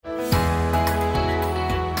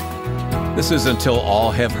This is Until All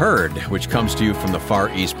Have Heard, which comes to you from the Far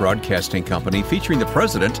East Broadcasting Company, featuring the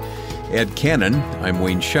president, Ed Cannon. I'm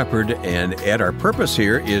Wayne Shepherd, and Ed, our purpose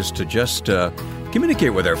here is to just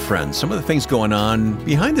communicate with our friends, some of the things going on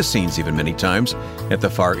behind the scenes, even many times, at the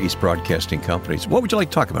Far East Broadcasting Companies. What would you like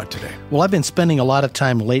to talk about today? Well, I've been spending a lot of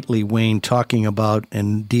time lately, Wayne, talking about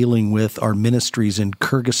and dealing with our ministries in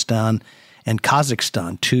Kyrgyzstan and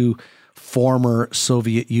Kazakhstan, two former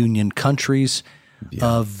Soviet Union countries.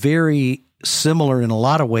 Very similar in a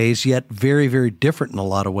lot of ways, yet very, very different in a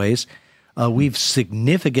lot of ways. We've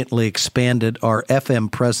significantly expanded our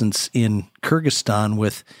FM presence in Kyrgyzstan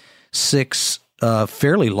with 6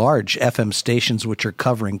 fairly large FM stations, which are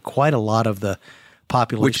covering quite a lot of the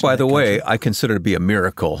population. Which, by the way, I consider to be a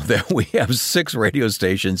miracle that we have 6 radio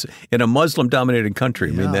stations in a Muslim-dominated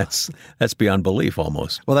country. Yeah. I mean, that's beyond belief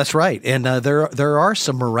almost. Well, that's right. And there are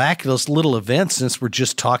some miraculous little events, since we're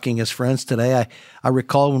just talking as friends today. I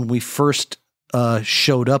recall when we first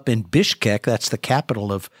showed up in Bishkek, that's the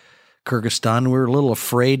capital of Kyrgyzstan, we were a little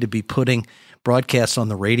afraid to be putting broadcasts on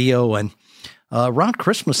the radio. And around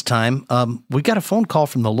Christmas time, we got a phone call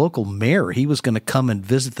from the local mayor. He was going to come and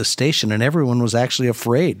visit the station, and everyone was actually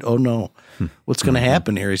afraid. Oh, no, what's going to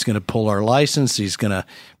happen here? He's going to pull our license. He's going to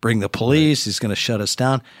bring the police. He's going to shut us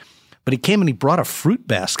down. But he came and he brought a fruit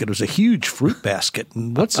basket. It was a huge fruit basket.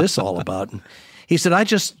 And what's this all about? And he said, I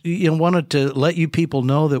just wanted to let you people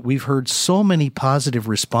know that we've heard so many positive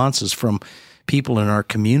responses from people in our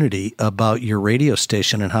community about your radio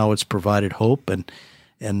station and how it's provided hope, and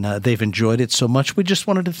they've enjoyed it so much. We just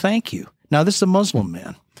wanted to thank you. Now, this is a Muslim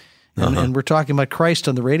man, and we're talking about Christ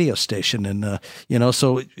on the radio station. And,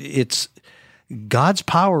 so it's God's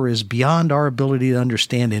power is beyond our ability to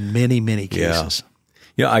understand in many, many cases.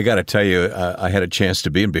 Yeah, I got to tell you, I had a chance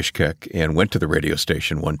to be in Bishkek and went to the radio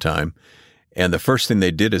station one time. And the first thing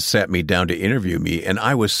they did is sat me down to interview me. And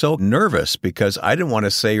I was so nervous because I didn't want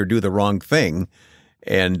to say or do the wrong thing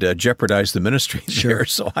and jeopardize the ministry there.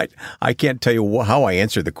 So I can't tell you how I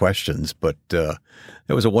answered the questions, but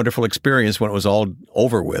it was a wonderful experience when it was all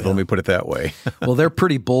over with. Let me put it that way. Well, they're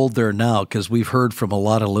pretty bold there now, because we've heard from a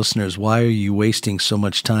lot of listeners, why are you wasting so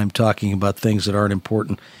much time talking about things that aren't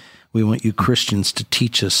important? We want you Christians to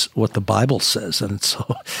teach us what the Bible says. And so,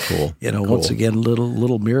 cool. Once again,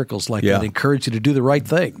 little miracles like that encourage you to do the right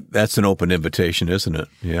thing. That's an open invitation, isn't it?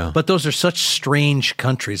 Yeah. But those are such strange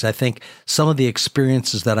countries. I think some of the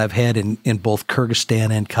experiences that I've had in both Kyrgyzstan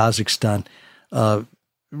and Kazakhstan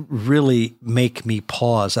really make me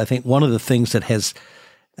pause. I think one of the things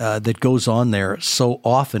that goes on there so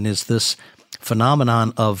often is this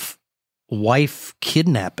phenomenon of wife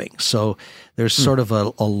kidnapping. So there's sort of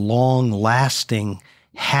a long-lasting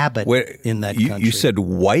habit in that country. You said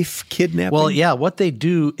wife kidnapping? Well, yeah. What they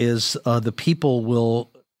do is the people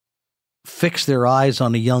will fix their eyes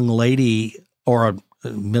on a young lady, or a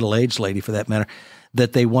middle-aged lady for that matter,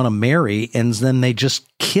 that they want to marry, and then they just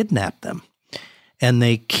kidnap them. And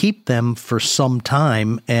they keep them for some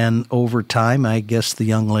time, and over time, I guess the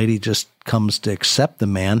young lady just comes to accept the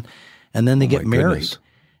man, and then they get married. Goodness.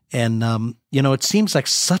 And, it seems like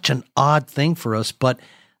such an odd thing for us, but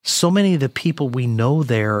so many of the people we know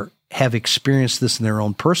there have experienced this in their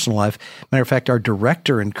own personal life. Matter of fact, our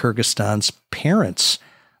director in Kyrgyzstan's parents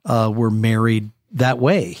were married that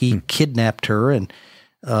way. He kidnapped her, and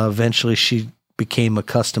eventually she became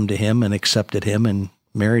accustomed to him and accepted him and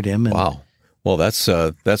married him. And wow. Well, that's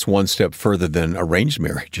one step further than arranged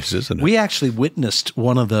marriages, isn't it? We actually witnessed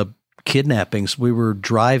one of the kidnappings. We were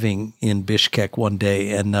driving in Bishkek one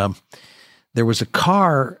day, and there was a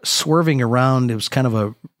car swerving around. It was kind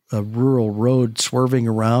of a rural road, swerving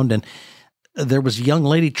around, and there was a young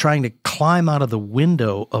lady trying to climb out of the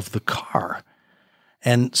window of the car.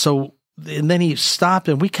 And then he stopped,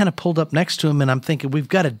 and we kind of pulled up next to him, and I'm thinking, we've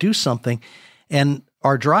got to do something. And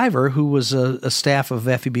our driver, who was a staff of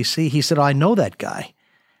FEBC, he said, I know that guy.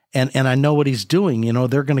 And I know what he's doing.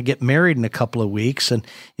 They're going to get married in a couple of weeks. And,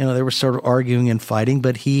 they were sort of arguing and fighting,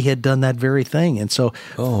 but he had done that very thing. And so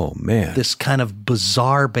this kind of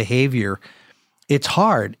bizarre behavior, it's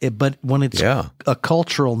hard. But when it's a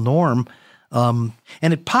cultural norm, and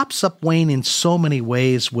it pops up, Wayne, in so many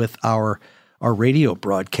ways with our radio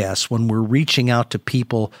broadcasts, when we're reaching out to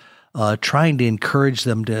people, trying to encourage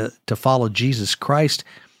them to follow Jesus Christ,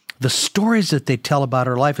 the stories that they tell about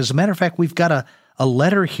our life. As a matter of fact, we've got a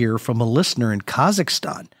letter here from a listener in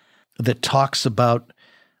Kazakhstan that talks about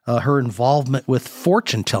her involvement with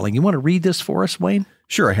fortune telling. You want to read this for us, Wayne?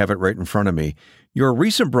 Sure, I have it right in front of me. Your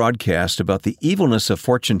recent broadcast about the evilness of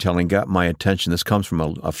fortune telling got my attention. This comes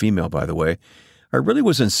from a female, by the way. I really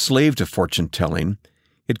was enslaved to fortune telling.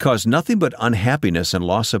 It caused nothing but unhappiness and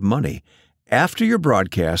loss of money. After your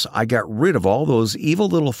broadcast, I got rid of all those evil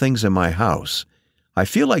little things in my house. I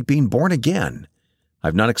feel like being born again.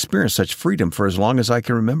 I've not experienced such freedom for as long as I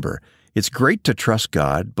can remember. It's great to trust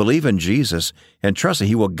God, believe in Jesus, and trust that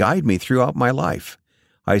He will guide me throughout my life.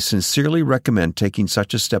 I sincerely recommend taking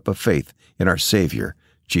such a step of faith in our Savior,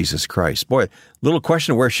 Jesus Christ. Boy, little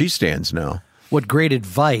question of where she stands now. What great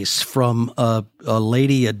advice from a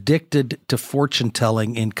lady addicted to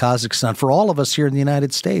fortune-telling in Kazakhstan. For all of us here in the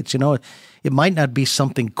United States, it might not be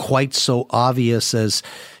something quite so obvious as,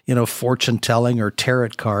 fortune-telling or tarot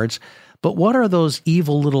cards, but what are those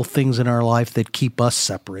evil little things in our life that keep us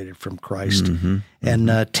separated from Christ?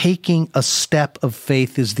 And taking a step of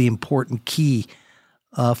faith is the important key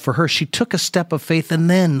for her. She took a step of faith and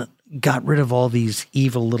then got rid of all these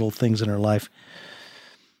evil little things in her life.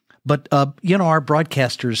 But, our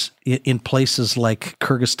broadcasters in places like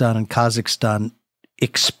Kyrgyzstan and Kazakhstan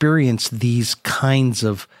experience these kinds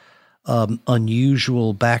of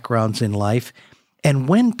unusual backgrounds in life. And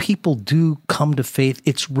when people do come to faith,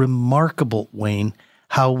 it's remarkable, Wayne,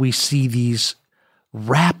 how we see these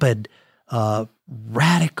rapid,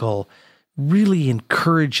 radical, really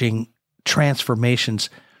encouraging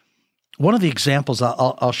transformations. One of the examples,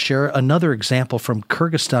 I'll share another example from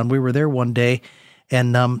Kyrgyzstan. We were there one day,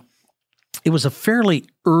 and it was a fairly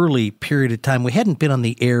early period of time. We hadn't been on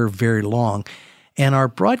the air very long. And our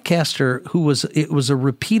broadcaster, it was a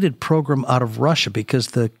repeated program out of Russia because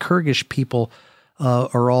the Kyrgyz people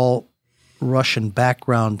are all Russian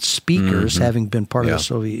background speakers, having been part of the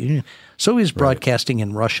Soviet Union. So he was broadcasting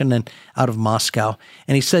in Russian and out of Moscow.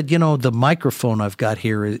 And he said, the microphone I've got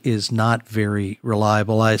here is not very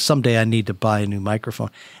reliable. Someday I need to buy a new microphone.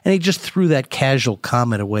 And he just threw that casual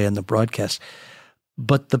comment away on the broadcast.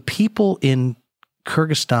 But the people in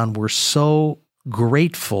Kyrgyzstan were so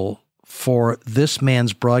grateful for this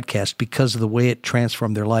man's broadcast because of the way it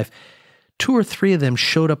transformed their life. 2 or 3 of them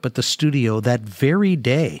showed up at the studio that very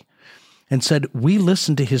day and said, we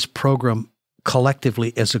listened to his program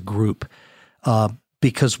collectively as a group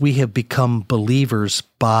because we have become believers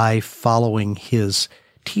by following his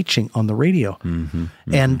teaching on the radio.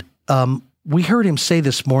 And we heard him say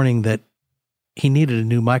this morning that he needed a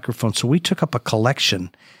new microphone. So we took up a collection,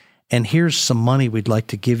 and here's some money we'd like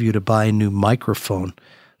to give you to buy a new microphone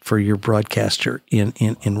for your broadcaster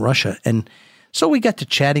in Russia. And so we got to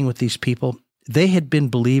chatting with these people. They had been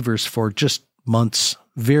believers for just months,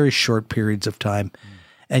 very short periods of time.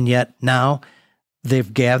 And yet now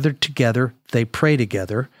they've gathered together, they pray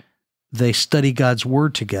together, they study God's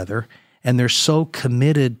word together, and they're so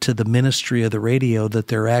committed to the ministry of the radio that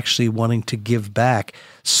they're actually wanting to give back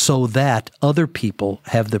so that other people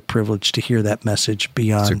have the privilege to hear that message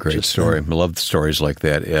beyond. It's a great story. I love stories like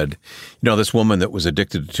that, Ed. This woman that was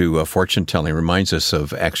addicted to fortune-telling reminds us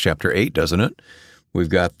of Acts chapter 8, doesn't it? We've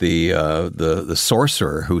got the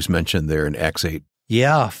sorcerer who's mentioned there in Acts 8.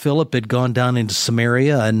 Yeah, Philip had gone down into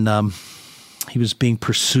Samaria, and he was being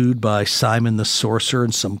pursued by Simon the sorcerer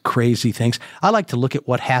and some crazy things. I like to look at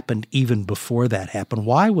what happened even before that happened.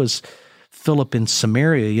 Why was Philip in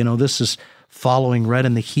Samaria? This is following right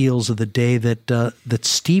in the heels of the day that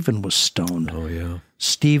Stephen was stoned. Oh, yeah.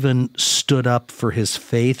 Stephen stood up for his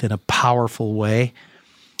faith in a powerful way.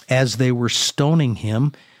 As they were stoning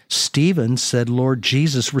him, Stephen said, Lord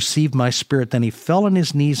Jesus, receive my spirit. Then he fell on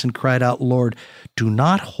his knees and cried out, Lord, do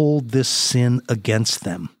not hold this sin against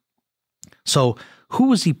them. So who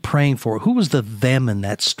was he praying for? Who was the them in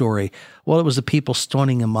that story? Well, it was the people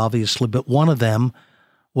stoning him, obviously, but one of them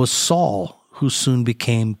was Saul, who soon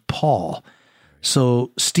became Paul.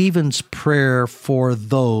 So Stephen's prayer for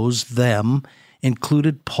them,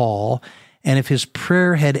 included Paul, and if his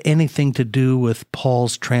prayer had anything to do with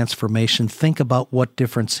Paul's transformation, think about what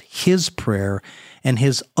difference his prayer and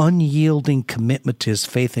his unyielding commitment to his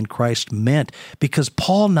faith in Christ meant, because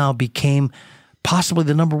Paul now became possibly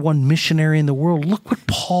the number one missionary in the world. Look what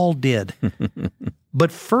Paul did.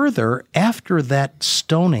 But further, after that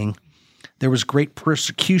stoning, there was great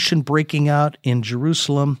persecution breaking out in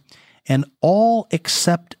Jerusalem, and all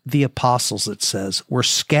except the apostles, it says, were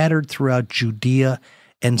scattered throughout Judea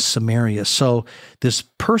and Samaria. So this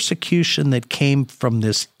persecution that came from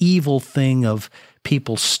this evil thing of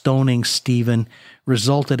people stoning Stephen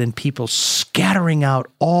resulted in people scattering out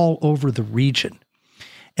all over the region.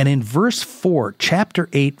 And in verse 4, chapter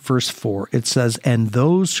 8, verse 4, it says, and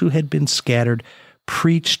those who had been scattered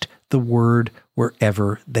preached the word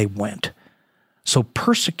wherever they went. So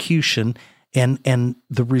persecution and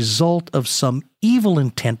the result of some evil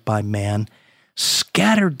intent by man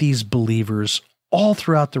scattered these believers all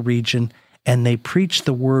throughout the region, and they preached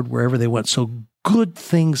the word wherever they went. So good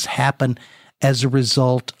things happen as a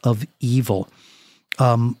result of evil.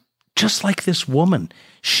 just like this woman.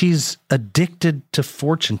 She's addicted to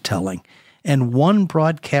fortune telling. And one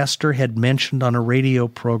broadcaster had mentioned on a radio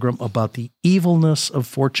program about the evilness of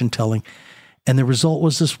fortune telling. And the result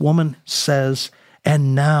was this woman says,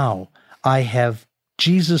 and now I have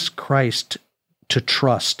Jesus Christ to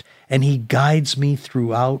trust, and he guides me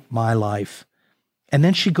throughout my life. And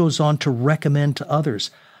then she goes on to recommend to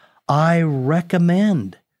others, I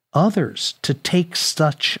recommend others to take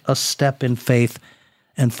such a step in faith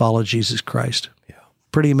and follow Jesus Christ. Yeah.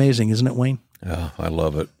 Pretty amazing, isn't it, Wayne? Yeah, I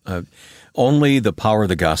love it. Only the power of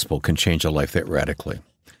the gospel can change a life that radically.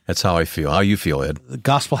 That's how I feel. How you feel, Ed? The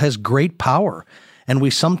gospel has great power, and we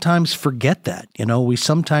sometimes forget that. We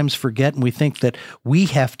sometimes forget, and we think that we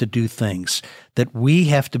have to do things, that we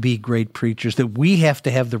have to be great preachers, that we have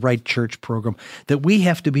to have the right church program, that we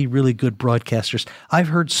have to be really good broadcasters. I've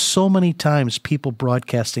heard so many times people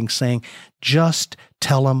broadcasting saying, just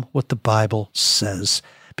tell them what the Bible says,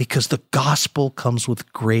 because the gospel comes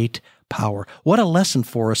with great power. What a lesson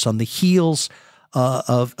for us on the heels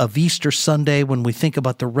of Easter Sunday when we think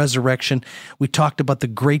about the resurrection. We talked about the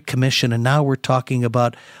Great Commission, and now we're talking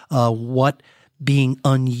about what being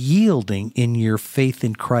unyielding in your faith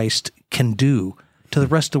in Christ can do to the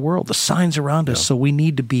rest of the world, the signs around us. So we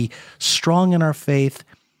need to be strong in our faith,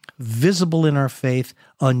 visible in our faith,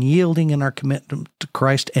 unyielding in our commitment to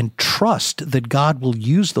Christ, and trust that God will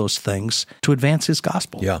use those things to advance his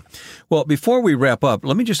gospel. Yeah. Well, before we wrap up,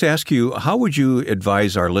 let me just ask you, how would you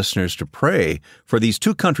advise our listeners to pray for these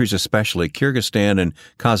two countries, especially Kyrgyzstan and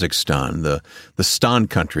Kazakhstan, the Stan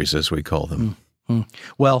countries, as we call them? Mm-hmm.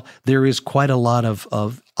 Well, there is quite a lot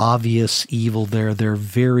of obvious evil there. They're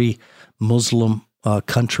very Muslim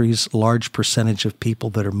countries, large percentage of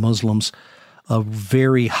people that are Muslims, a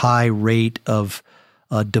very high rate of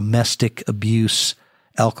domestic abuse,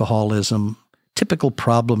 alcoholism, typical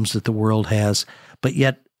problems that the world has. But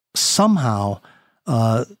yet somehow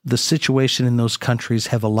the situation in those countries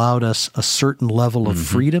have allowed us a certain level of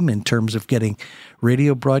freedom in terms of getting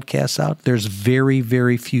radio broadcasts out. There's very,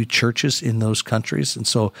 very few churches in those countries. And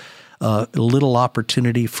so little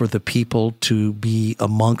opportunity for the people to be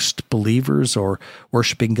amongst believers or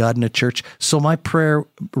worshiping God in a church. So my prayer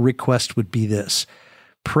request would be this.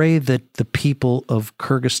 Pray that the people of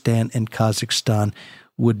Kyrgyzstan and Kazakhstan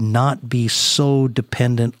would not be so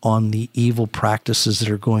dependent on the evil practices that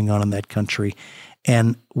are going on in that country.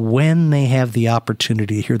 And when they have the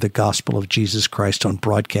opportunity to hear the gospel of Jesus Christ on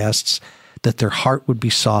broadcasts, that their heart would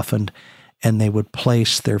be softened and they would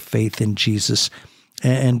place their faith in Jesus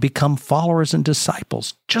and become followers and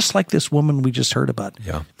disciples, just like this woman we just heard about.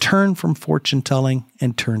 Yeah. Turn from fortune-telling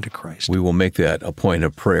and turn to Christ. We will make that a point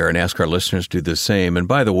of prayer and ask our listeners to do the same. And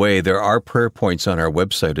by the way, there are prayer points on our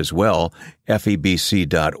website as well,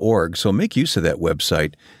 febc.org, so make use of that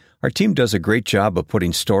website. Our team does a great job of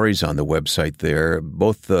putting stories on the website there,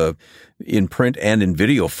 both in print and in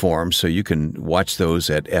video form, so you can watch those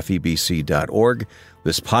at febc.org.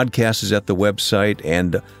 This podcast is at the website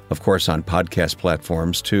and, of course, on podcast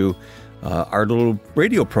platforms too. Our little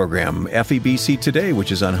radio program, FEBC Today,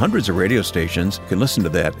 which is on hundreds of radio stations. You can listen to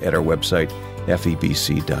that at our website,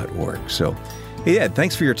 febc.org. So, hey, Ed,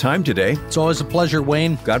 thanks for your time today. It's always a pleasure,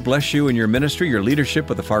 Wayne. God bless you and your ministry, your leadership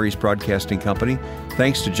with the Far East Broadcasting Company.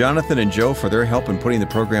 Thanks to Jonathan and Joe for their help in putting the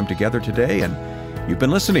program together today. And you've been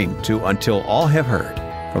listening to Until All Have Heard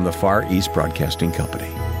from the Far East Broadcasting Company.